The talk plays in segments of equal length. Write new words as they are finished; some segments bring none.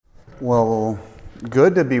Well,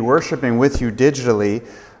 good to be worshiping with you digitally.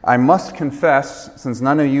 I must confess, since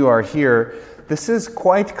none of you are here, this is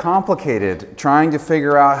quite complicated, trying to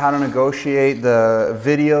figure out how to negotiate the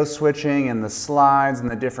video switching and the slides and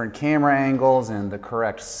the different camera angles and the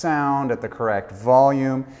correct sound at the correct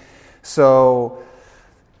volume. So,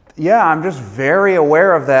 yeah, I'm just very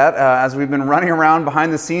aware of that. As we've been running around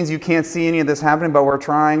behind the scenes, you can't see any of this happening, but we're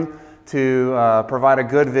trying to provide a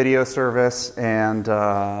good video service. And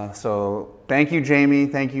so thank you, Jamie.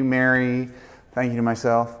 Thank you, Mary. Thank you to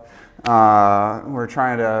myself. We're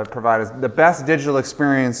trying to provide the best digital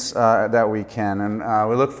experience that we can. And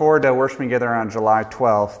we look forward to worshiping together on July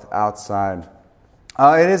 12th outside.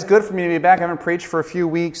 It is good for me to be back. I haven't preached for a few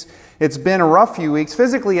weeks. It's been a rough few weeks.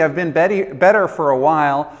 Physically, I've been better for a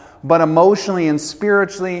while, but emotionally and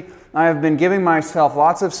spiritually, I have been giving myself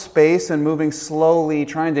lots of space and moving slowly,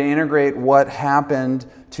 trying to integrate what happened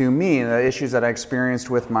to me, the issues that I experienced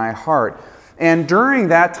with my heart. And during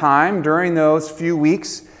that time, during those few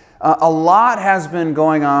weeks, a lot has been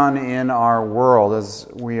going on in our world, as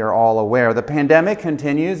we are all aware. The pandemic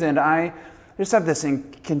continues, and I just have this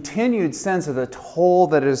continued sense of the toll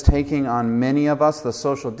that it is taking on many of us, the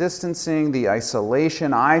social distancing, the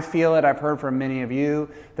isolation. I feel it. I've heard from many of you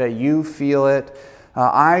that you feel it.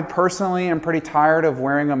 I personally am pretty tired of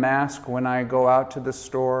wearing a mask when I go out to the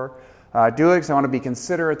store. I do it because I want to be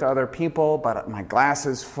considerate to other people, but my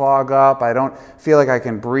glasses fog up. I don't feel like I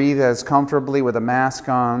can breathe as comfortably with a mask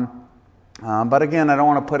on. But again, I don't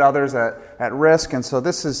want to put others at risk, and so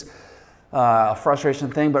this is a frustration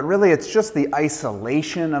thing, but really it's just the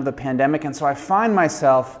isolation of the pandemic. And so I find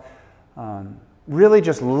myself really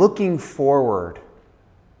just looking forward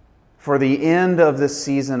for the end of this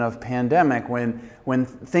season of pandemic, when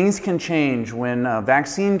things can change, when a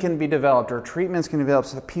vaccine can be developed or treatments can be developed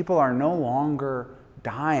so that people are no longer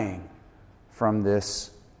dying from this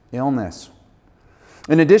illness.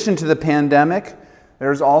 In addition to the pandemic,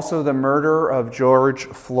 there's also the murder of George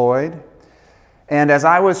Floyd. And as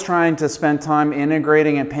I was trying to spend time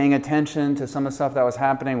integrating and paying attention to some of the stuff that was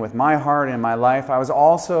happening with my heart and my life, I was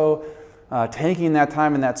also taking that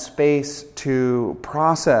time and that space to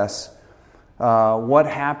process what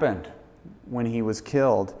happened when he was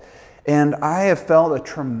killed. And I have felt a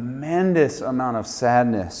tremendous amount of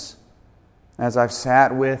sadness as I've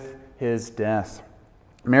sat with his death.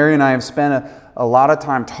 Mary and I have spent a lot of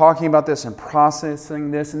time talking about this and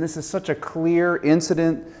processing this, and this is such a clear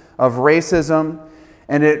incident of racism,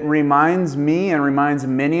 and it reminds me and reminds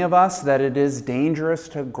many of us that it is dangerous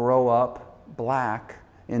to grow up black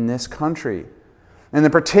in this country. And the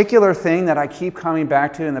particular thing that I keep coming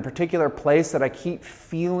back to, and the particular place that I keep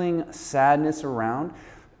feeling sadness around,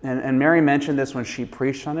 and Mary mentioned this when she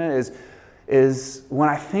preached on it, is when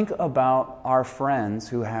I think about our friends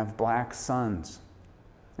who have black sons.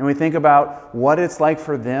 And we think about what it's like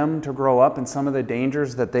for them to grow up and some of the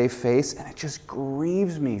dangers that they face, and it just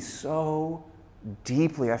grieves me so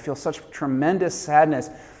deeply. I feel such tremendous sadness.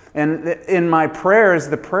 And in my prayers,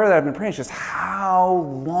 the prayer that I've been praying is just, how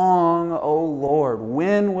long, O Lord?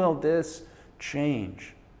 When will this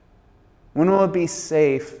change? When will it be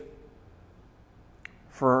safe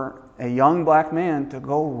for a young black man to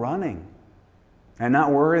go running and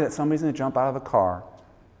not worry that somebody's going to jump out of the car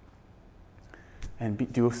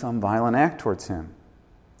and do some violent act towards him?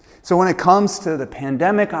 So when it comes to the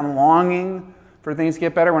pandemic, I'm longing for things to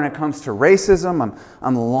get better. When it comes to racism,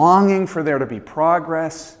 I'm longing for there to be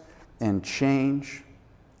progress and change,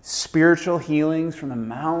 spiritual healings from the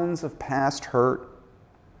mounds of past hurt,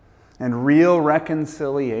 and real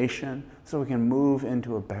reconciliation so we can move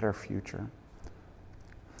into a better future.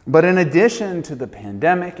 But in addition to the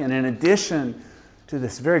pandemic, and in addition to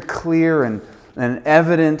this very clear and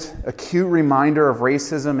evident, acute reminder of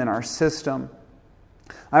racism in our system,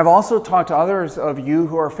 I've also talked to others of you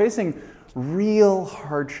who are facing real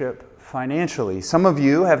hardship financially. Some of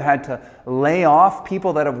you have had to lay off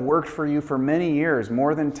people that have worked for you for many years,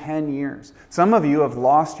 more than 10 years. Some of you have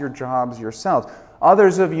lost your jobs yourselves.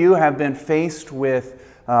 Others of you have been faced with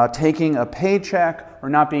taking a paycheck or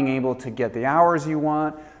not being able to get the hours you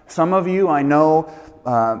want. Some of you, I know,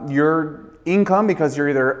 your income, because you're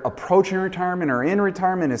either approaching retirement or in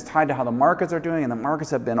retirement, is tied to how the markets are doing, and the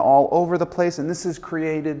markets have been all over the place, and this has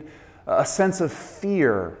created a sense of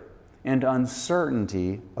fear and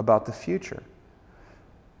uncertainty about the future.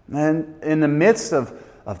 And in the midst of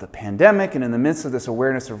the pandemic and in the midst of this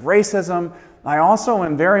awareness of racism, I also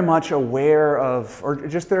am very much aware of, or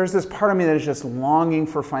just there's this part of me that is just longing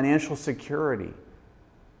for financial security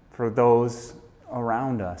for those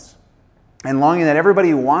around us. And longing that everybody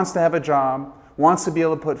who wants to have a job, wants to be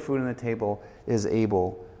able to put food on the table, is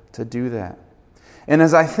able to do that. And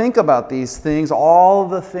as I think about these things, all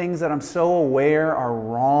the things that I'm so aware are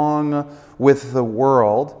wrong with the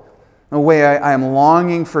world, the way I am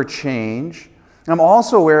longing for change, I'm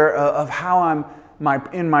also aware of how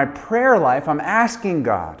in my prayer life, I'm asking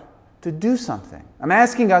God to do something. I'm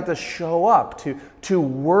asking God to show up, to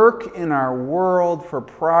work in our world for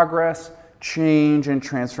progress, change, and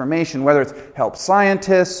transformation, whether it's help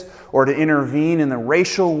scientists or to intervene in the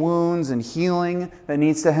racial wounds and healing that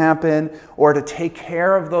needs to happen, or to take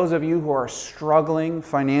care of those of you who are struggling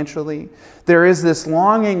financially. There is this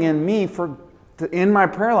longing in me in my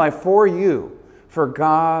prayer life for you, for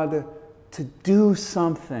God to do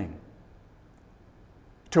something,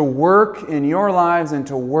 to work in your lives and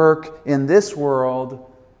to work in this world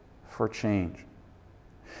for change.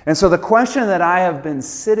 And so the question that I have been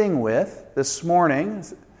sitting with this morning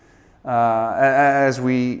as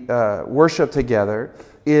we worship together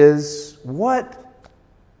is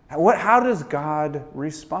how does God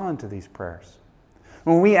respond to these prayers?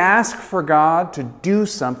 When we ask for God to do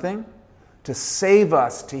something, to save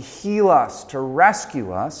us, to heal us, to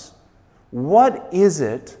rescue us, what is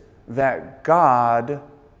it that God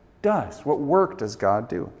does? What work does God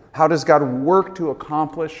do? How does God work to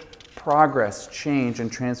accomplish progress, change,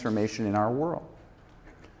 and transformation in our world?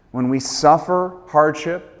 When we suffer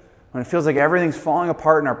hardship, when it feels like everything's falling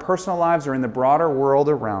apart in our personal lives or in the broader world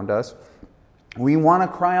around us, we want to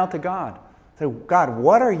cry out to God. Say, God,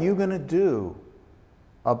 what are you going to do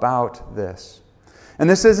about this? And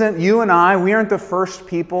this isn't you and I. We aren't the first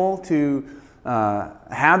people to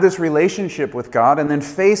have this relationship with God and then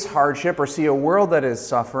face hardship or see a world that is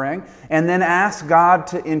suffering and then ask God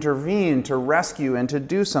to intervene, to rescue, and to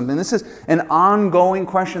do something. This is an ongoing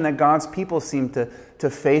question that God's people seem to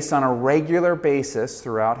face on a regular basis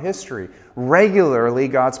throughout history. Regularly,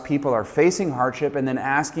 God's people are facing hardship and then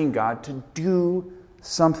asking God to do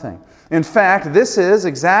something. In fact, this is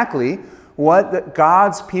exactly what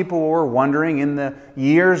God's people were wondering in the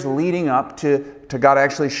years leading up to God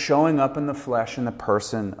actually showing up in the flesh in the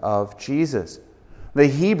person of Jesus. The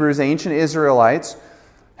Hebrews, ancient Israelites,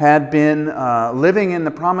 had been living in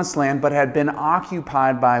the Promised Land, but had been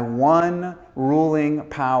occupied by one ruling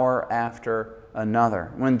power after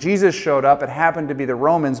another. When Jesus showed up, it happened to be the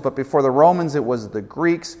Romans, but before the Romans, it was the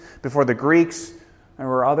Greeks. Before the Greeks, there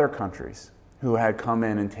were other countries who had come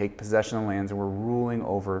in and take possession of lands and were ruling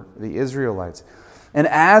over the Israelites. And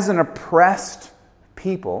as an oppressed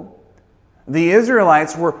people, the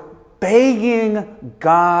Israelites were begging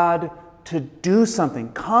God to do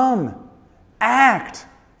something. Come, act,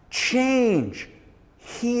 change,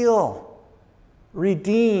 heal,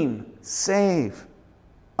 redeem, save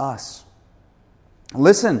us.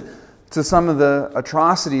 Listen to some of the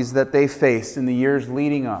atrocities that they faced in the years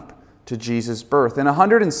leading up to Jesus' birth. In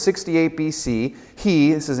 168 BC,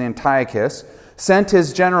 this is Antiochus, sent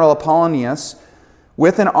his general Apollonius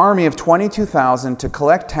with an army of 22,000 to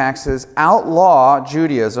collect taxes, outlaw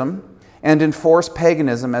Judaism, and enforce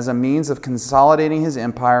paganism as a means of consolidating his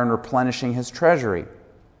empire and replenishing his treasury.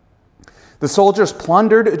 The soldiers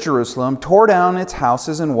plundered Jerusalem, tore down its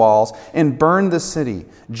houses and walls, and burned the city.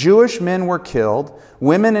 Jewish men were killed,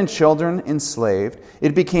 women and children enslaved.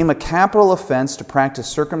 It became a capital offense to practice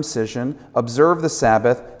circumcision, observe the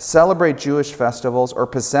Sabbath, celebrate Jewish festivals, or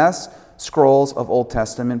possess scrolls of Old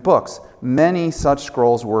Testament books. Many such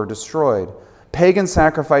scrolls were destroyed. Pagan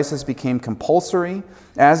sacrifices became compulsory,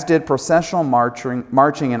 as did processional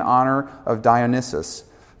marching in honor of Dionysus,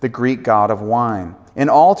 the Greek god of wine. An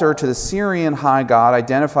altar to the Syrian high god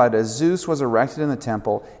identified as Zeus was erected in the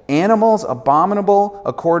temple. Animals abominable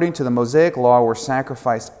according to the Mosaic law were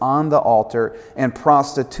sacrificed on the altar, and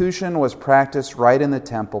prostitution was practiced right in the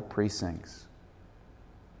temple precincts.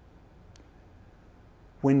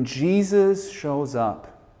 When Jesus shows up,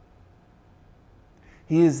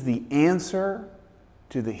 he is the answer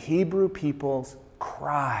to the Hebrew people's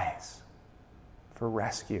cries for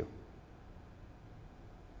rescue.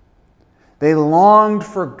 They longed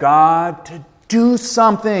for God to do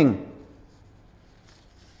something.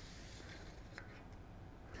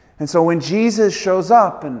 And so when Jesus shows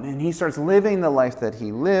up and he starts living the life that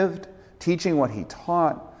he lived, teaching what he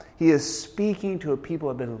taught, he is speaking to a people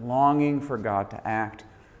who have been longing for God to act.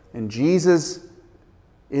 And Jesus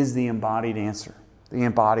is the embodied answer, the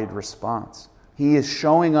embodied response. He is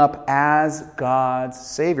showing up as God's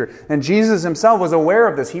Savior. And Jesus himself was aware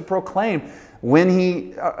of this. He proclaimed when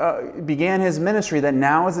he began his ministry that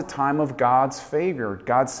now is the time of God's favor.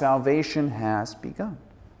 God's salvation has begun.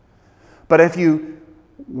 But if you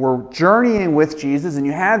were journeying with Jesus and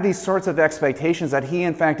you had these sorts of expectations that he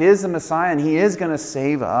in fact is the Messiah and he is going to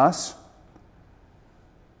save us,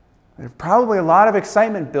 There's probably a lot of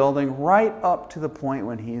excitement building right up to the point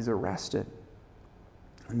when he's arrested.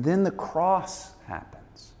 And then the cross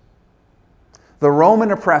happens. The Roman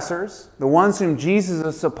oppressors, the ones whom Jesus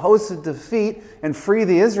is supposed to defeat and free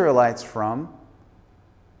the Israelites from,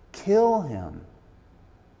 kill him.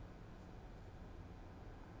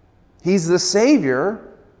 He's the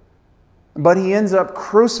Savior, but he ends up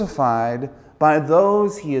crucified by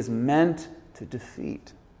those he is meant to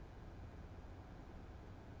defeat.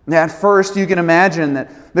 At first, you can imagine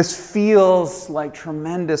that this feels like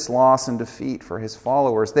tremendous loss and defeat for his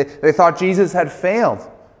followers. They thought Jesus had failed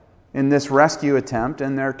in this rescue attempt,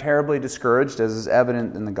 and they're terribly discouraged, as is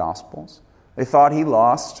evident in the Gospels. They thought he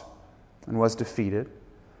lost and was defeated.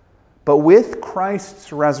 But with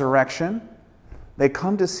Christ's resurrection, they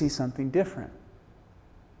come to see something different.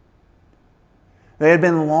 They had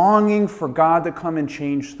been longing for God to come and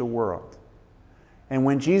change the world. And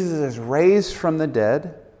when Jesus is raised from the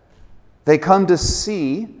dead, they come to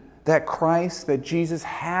see that Jesus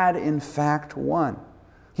had in fact won.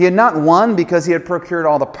 He had not won because he had procured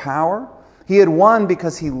all the power. He had won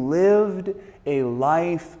because he lived a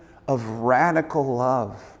life of radical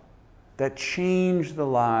love that changed the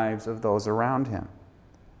lives of those around him.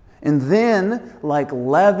 And then, like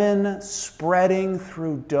leaven spreading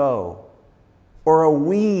through dough, or a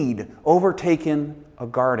weed overtaken a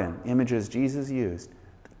garden, images Jesus used,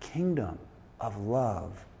 the kingdom of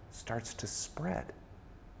love starts to spread.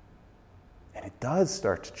 And it does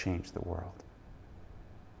start to change the world.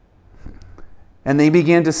 And they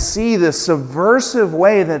began to see the subversive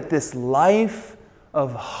way that this life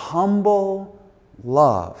of humble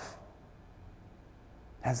love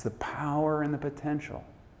has the power and the potential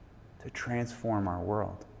to transform our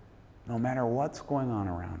world, no matter what's going on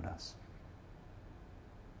around us.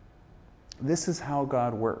 This is how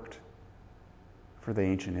God worked for the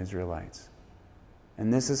ancient Israelites.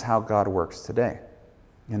 And this is how God works today,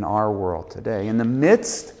 in our world today. In the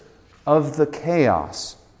midst of the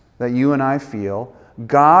chaos that you and I feel,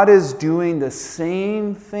 God is doing the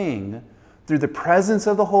same thing through the presence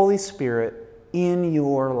of the Holy Spirit in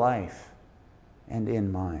your life and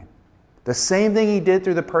in mine. The same thing he did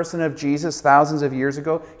through the person of Jesus thousands of years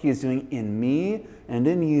ago, he is doing in me and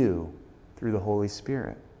in you through the Holy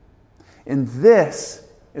Spirit. And this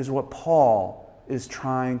is what Paul is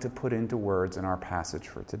trying to put into words in our passage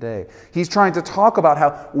for today. He's trying to talk about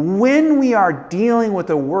how when we are dealing with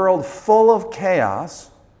a world full of chaos,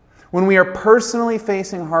 when we are personally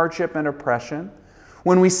facing hardship and oppression,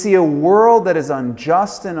 when we see a world that is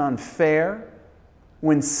unjust and unfair,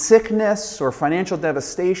 when sickness or financial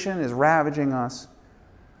devastation is ravaging us,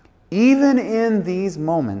 even in these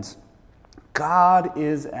moments, God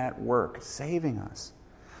is at work saving us.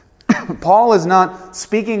 Paul is not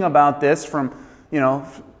speaking about this from,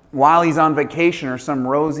 while he's on vacation or some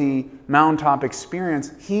rosy mountaintop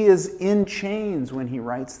experience. He is in chains when he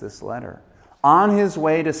writes this letter, on his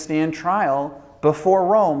way to stand trial before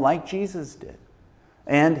Rome like Jesus did.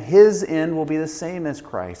 And his end will be the same as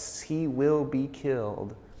Christ's. He will be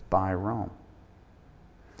killed by Rome.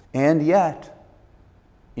 And yet,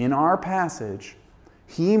 in our passage,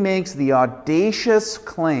 he makes the audacious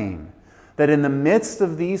claim that in the midst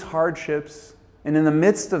of these hardships and in the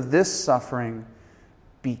midst of this suffering,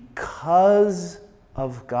 because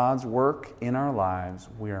of God's work in our lives,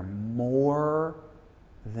 we are more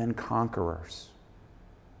than conquerors.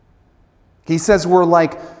 He says we're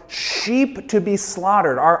like sheep to be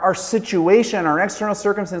slaughtered. Our situation, our external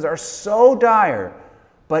circumstances are so dire,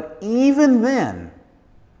 but even then,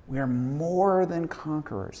 we are more than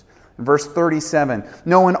conquerors. In verse 37,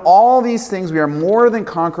 no, in all these things we are more than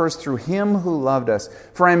conquerors through him who loved us.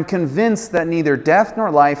 For I am convinced that neither death nor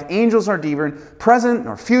life, angels nor demons, present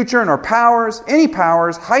nor future, nor powers, any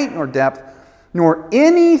powers, height nor depth, nor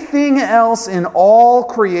anything else in all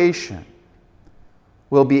creation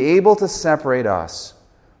will be able to separate us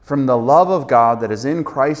from the love of God that is in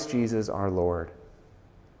Christ Jesus our Lord.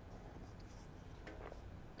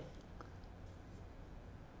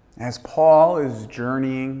 As Paul is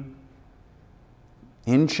journeying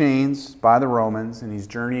in chains by the Romans, and he's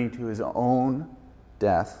journeying to his own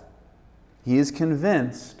death, he is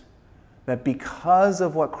convinced that because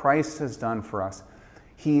of what Christ has done for us,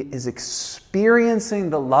 he is experiencing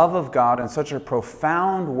the love of God in such a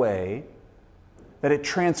profound way that it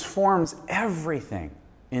transforms everything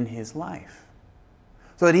in his life.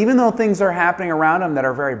 So that even though things are happening around him that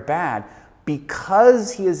are very bad,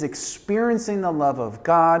 because he is experiencing the love of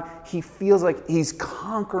God, he feels like he's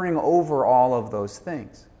conquering over all of those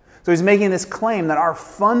things. So he's making this claim that our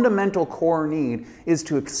fundamental core need is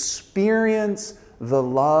to experience the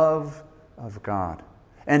love of God.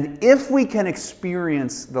 And if we can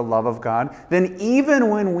experience the love of God, then even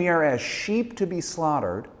when we are as sheep to be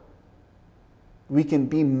slaughtered, we can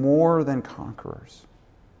be more than conquerors.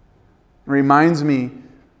 It reminds me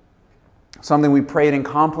of something we prayed in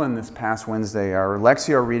Compline this past Wednesday. Our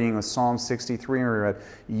Lectio reading was Psalm 63, and we read,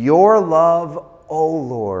 "Your love, O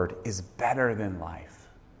Lord, is better than life."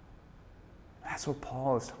 That's what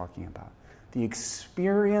Paul is talking about. The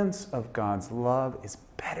experience of God's love is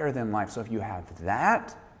better than life. So if you have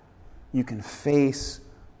that, you can face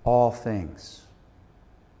all things.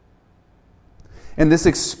 And this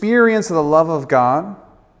experience of the love of God,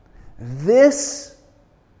 this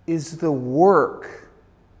is the work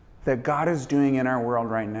that God is doing in our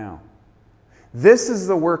world right now. This is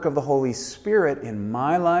the work of the Holy Spirit in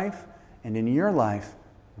my life and in your life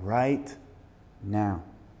right now.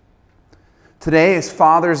 Today is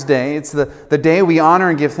Father's Day. It's the day we honor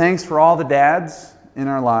and give thanks for all the dads in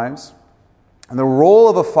our lives. And the role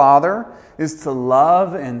of a father is to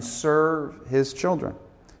love and serve his children,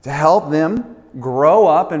 to help them grow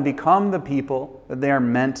up and become the people that they are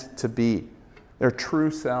meant to be, their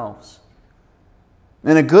true selves.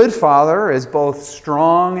 And a good father is both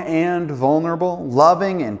strong and vulnerable,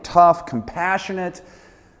 loving and tough, compassionate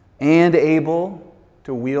and able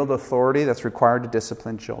to wield authority that's required to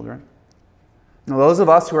discipline children. Now, those of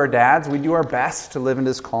us who are dads, we do our best to live in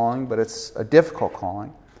this calling, but it's a difficult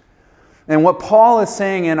calling. And what Paul is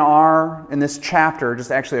saying in this chapter,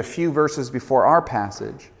 just actually a few verses before our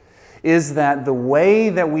passage, is that the way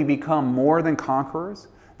that we become more than conquerors,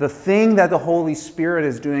 the thing that the Holy Spirit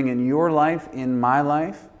is doing in your life, in my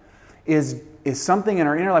life, is something in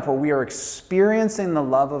our inner life where we are experiencing the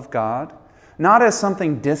love of God, not as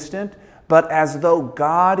something distant, but as though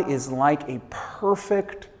God is like a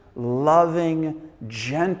perfect, loving,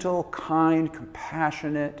 gentle, kind,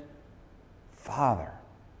 compassionate Father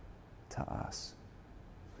to us.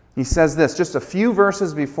 He says this, just a few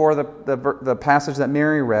verses before the passage that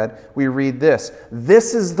Mary read, we read this.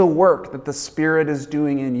 This is the work that the Spirit is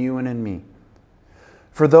doing in you and in me.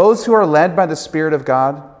 For those who are led by the Spirit of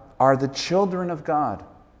God are the children of God.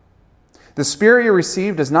 The Spirit you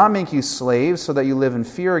received does not make you slaves so that you live in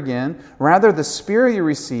fear again. Rather, the Spirit you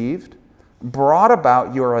received brought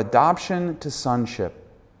about your adoption to sonship.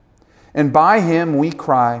 And by Him we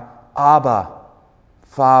cry, Abba,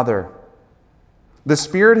 Father. The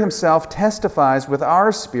Spirit Himself testifies with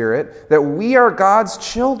our spirit that we are God's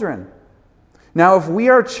children. Now, if we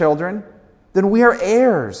are children, then we are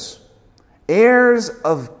heirs, heirs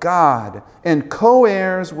of God, and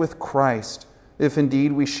co-heirs with Christ, if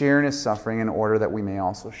indeed we share in His suffering in order that we may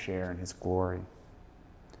also share in His glory.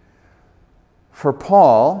 For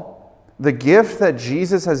Paul, the gift that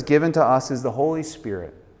Jesus has given to us is the Holy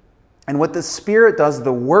Spirit. And what the Spirit does,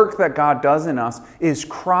 the work that God does in us, is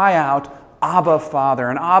cry out, Abba, Father.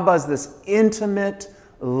 And Abba is this intimate,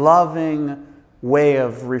 loving way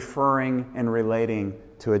of referring and relating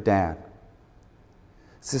to a dad.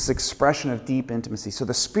 It's this expression of deep intimacy. So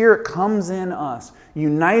the Spirit comes in us,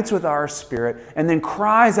 unites with our spirit, and then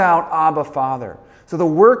cries out, Abba, Father. So the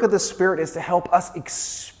work of the Spirit is to help us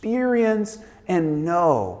experience and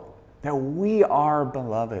know that we are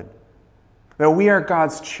beloved, that we are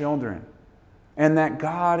God's children, and that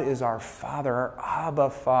God is our Father, our Abba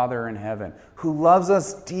Father in heaven, who loves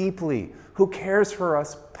us deeply, who cares for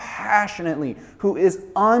us passionately, who is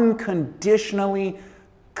unconditionally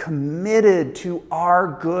committed to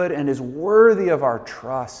our good and is worthy of our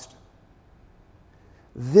trust.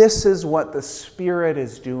 This is what the Spirit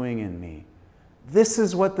is doing in me. This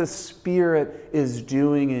is what the Spirit is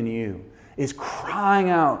doing in you, is crying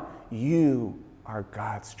out, you are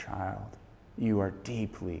God's child. You are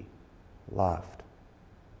deeply loved.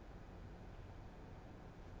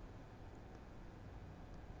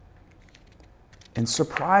 And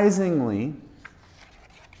surprisingly,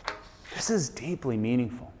 this is deeply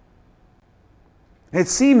meaningful. It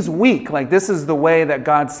seems weak, like this is the way that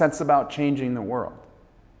God sets about changing the world.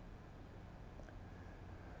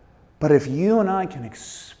 But if you and I can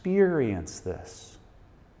experience this,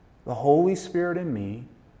 the Holy Spirit in me,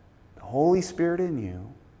 the Holy Spirit in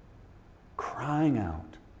you, crying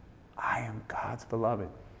out, I am God's beloved,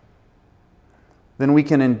 then we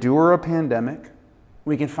can endure a pandemic.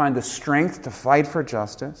 We can find the strength to fight for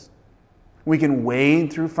justice. We can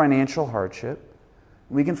wade through financial hardship.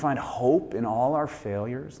 We can find hope in all our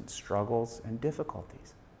failures and struggles and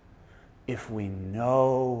difficulties if we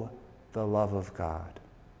know the love of God.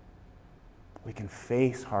 We can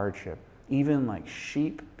face hardship, even like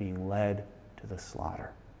sheep being led to the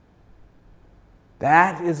slaughter.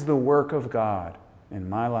 That is the work of God in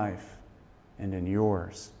my life and in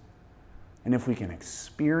yours. And if we can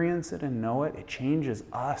experience it and know it, it changes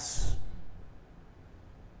us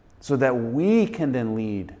so that we can then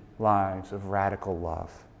lead lives of radical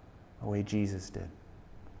love the way Jesus did.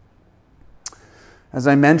 As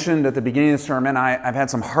I mentioned at the beginning of the sermon, I've had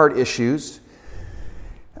some heart issues.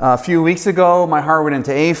 A few weeks ago, my heart went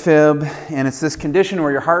into AFib, and it's this condition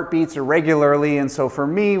where your heart beats irregularly. And so for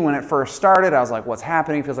me, when it first started, I was like, what's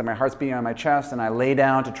happening? It feels like my heart's beating on my chest, and I lay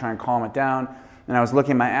down to try and calm it down. And I was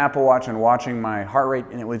looking at my Apple Watch and watching my heart rate,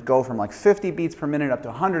 and it would go from like 50 beats per minute up to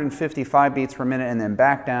 155 beats per minute, and then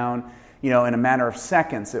back down. In a matter of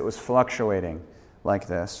seconds, it was fluctuating like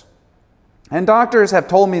this. And doctors have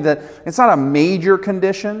told me that it's not a major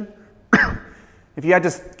condition. If you had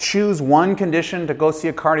to choose one condition to go see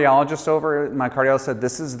a cardiologist over, my cardiologist said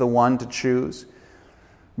this is the one to choose.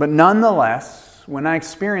 But nonetheless, when I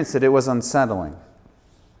experienced it, it was unsettling.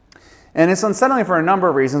 And it's unsettling for a number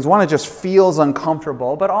of reasons. One, it just feels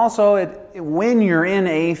uncomfortable, but also when you're in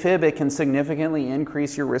AFib, it can significantly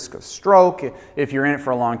increase your risk of stroke. If you're in it for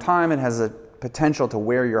a long time, it has a potential to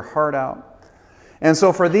wear your heart out. And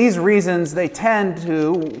so for these reasons, they tend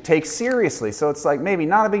to take seriously. So it's like maybe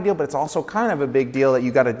not a big deal, but it's also kind of a big deal that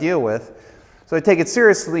you got to deal with. So they take it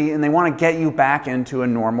seriously, and they want to get you back into a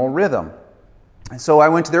normal rhythm. And so I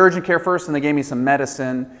went to the urgent care first, and they gave me some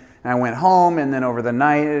medicine. And I went home, and then over the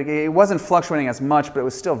night, it wasn't fluctuating as much, but it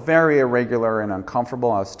was still very irregular and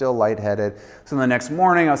uncomfortable. I was still lightheaded. So the next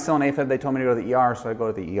morning, I was still in AFib. They told me to go to the ER, so I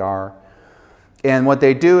go to the ER. And what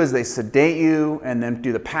they do is they sedate you and then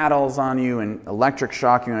do the paddles on you and electric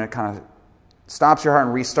shock you, and it kind of stops your heart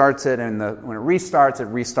and restarts it. And when it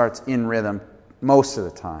restarts in rhythm most of the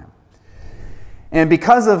time. And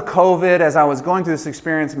because of COVID, as I was going through this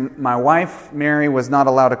experience, my wife, Mary, was not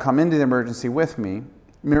allowed to come into the emergency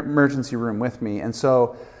room with me. And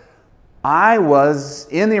so I was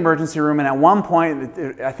in the emergency room, and at one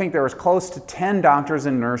point, I think there was close to 10 doctors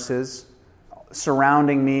and nurses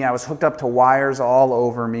surrounding me. I was hooked up to wires all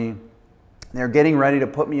over me. They're getting ready to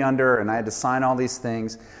put me under, and I had to sign all these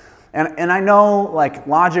things. And I know, like,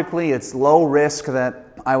 logically, it's low risk that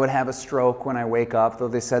I would have a stroke when I wake up, though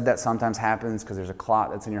they said that sometimes happens because there's a clot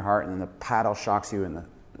that's in your heart, and then the paddle shocks you, and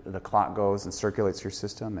the clot goes and circulates your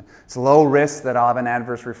system. It's low risk that I'll have an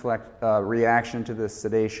adverse reaction to the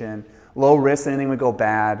sedation. Low risk that anything would go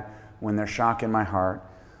bad when there's shock in my heart.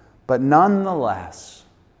 But nonetheless,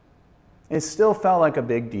 it still felt like a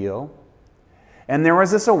big deal. And there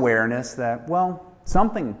was this awareness that, well,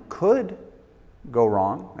 something could go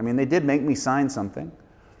wrong. I mean, they did make me sign something.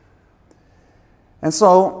 And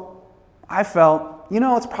so I felt,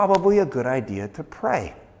 it's probably a good idea to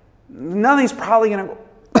pray. Nothing's probably going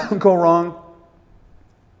to go wrong.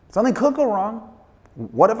 Something could go wrong.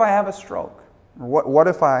 What if I have a stroke? Or what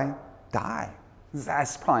if I die?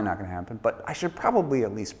 That's probably not going to happen, but I should probably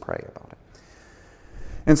at least pray about it.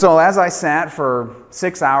 And so as I sat for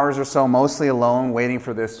 6 hours or so, mostly alone, waiting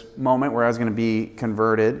for this moment where I was going to be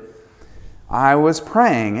converted, I was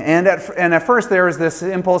praying. And at first there was this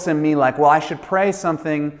impulse in me like, well, I should pray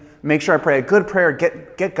something, make sure I pray a good prayer,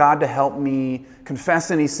 get God to help me,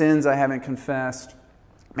 confess any sins I haven't confessed,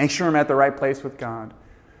 make sure I'm at the right place with God.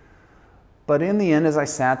 But in the end, as I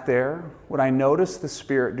sat there, what I noticed the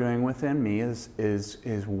Spirit doing within me is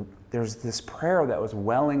there's this prayer that was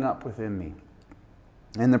welling up within me.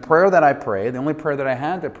 And the prayer that I prayed, the only prayer that I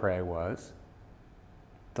had to pray was,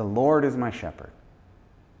 the Lord is my shepherd.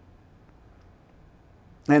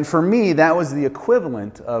 And for me, that was the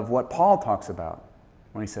equivalent of what Paul talks about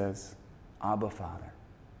when he says, Abba, Father.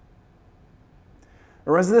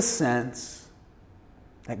 There was this sense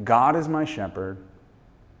that God is my shepherd,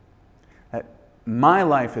 that my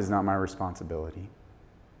life is not my responsibility.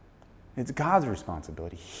 It's God's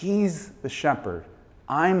responsibility. He's the shepherd.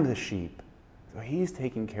 I'm the sheep. So He's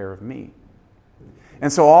taking care of me.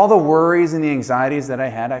 And so all the worries and the anxieties that I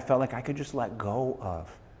had, I felt like I could just let go of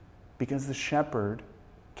because the shepherd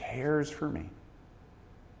cares for me.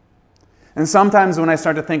 And sometimes when I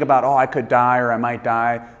start to think about, I could die or I might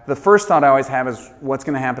die, the first thought I always have is what's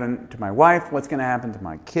going to happen to my wife, what's going to happen to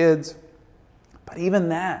my kids. But even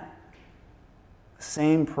that, the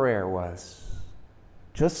same prayer was,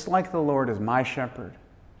 just like the Lord is my shepherd,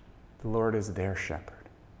 the Lord is their shepherd.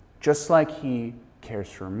 Just like He cares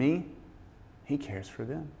for me, He cares for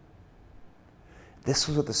them. This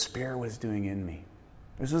was what the Spirit was doing in me.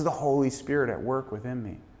 This was the Holy Spirit at work within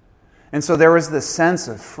me. And so there was this sense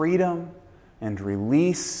of freedom and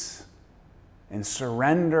release and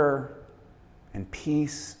surrender and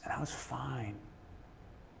peace, and I was fine.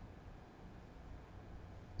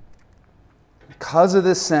 Because of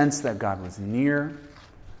this sense that God was near,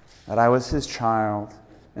 that I was His child,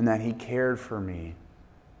 and that He cared for me,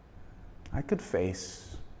 I could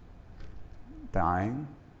face dying.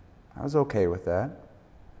 I was okay with that.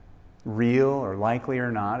 Real or likely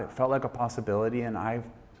or not, it felt like a possibility, and I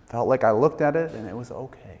felt like I looked at it and it was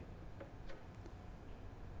okay.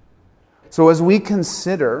 So as we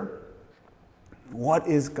consider what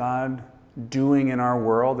is God doing in our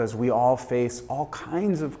world as we all face all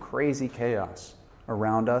kinds of crazy chaos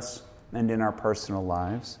around us and in our personal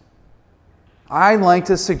lives, I'd like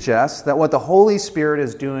to suggest that what the Holy Spirit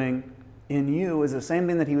is doing in you is the same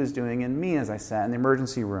thing that He was doing in me as I sat in the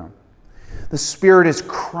emergency room. The Spirit is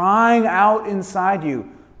crying out inside you,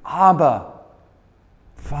 Abba,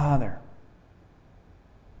 Father.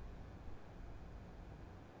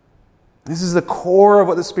 This is the core of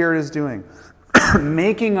what the Spirit is doing,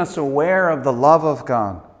 making us aware of the love of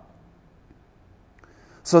God,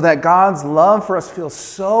 so that God's love for us feels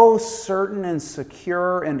so certain and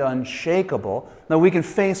secure and unshakable that we can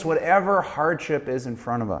face whatever hardship is in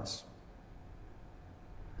front of us.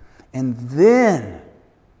 And then,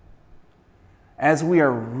 as we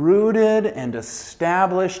are rooted and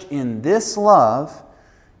established in this love,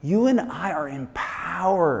 you and I are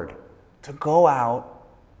empowered to go out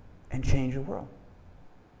and change the world,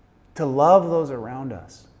 to love those around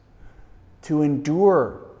us, to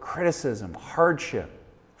endure criticism, hardship,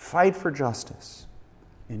 fight for justice,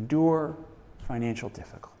 endure financial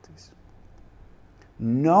difficulties.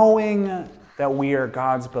 Knowing that we are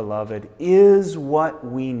God's beloved is what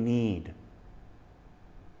we need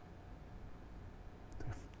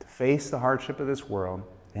to face the hardship of this world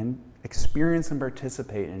and experience and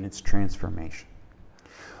participate in its transformation.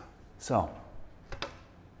 So,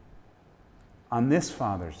 on this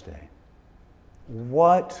Father's Day,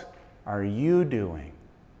 what are you doing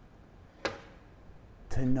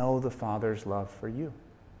to know the Father's love for you?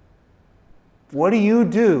 What do you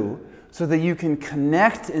do so that you can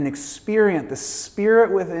connect and experience the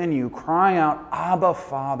Spirit within you crying out, Abba,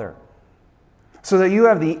 Father, so that you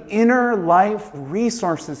have the inner life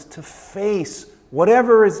resources to face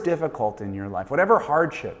whatever is difficult in your life, whatever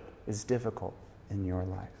hardship is difficult in your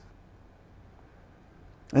life?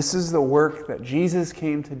 This is the work that Jesus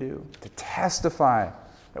came to do, to testify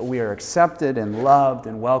that we are accepted and loved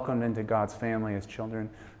and welcomed into God's family as children.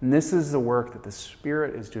 And this is the work that the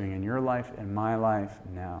Spirit is doing in your life and my life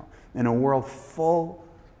now. In a world full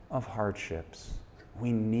of hardships,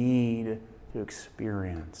 we need to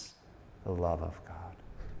experience the love of God.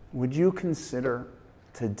 Would you consider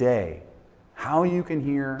today how you can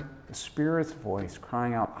hear the Spirit's voice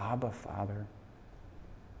crying out, Abba, Father,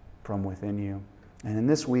 from within you? And in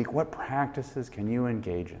this week, what practices can you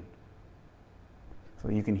engage in so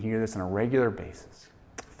that you can hear this on a regular basis,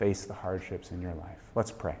 face the hardships in your life?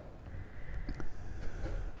 Let's pray.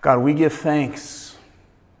 God, we give thanks.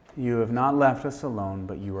 You have not left us alone,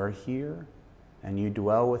 but you are here and you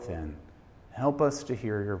dwell within. Help us to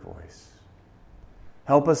hear your voice.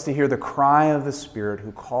 Help us to hear the cry of the Spirit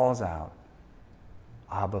who calls out,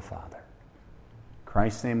 Abba, Father. In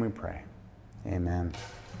Christ's name we pray. Amen.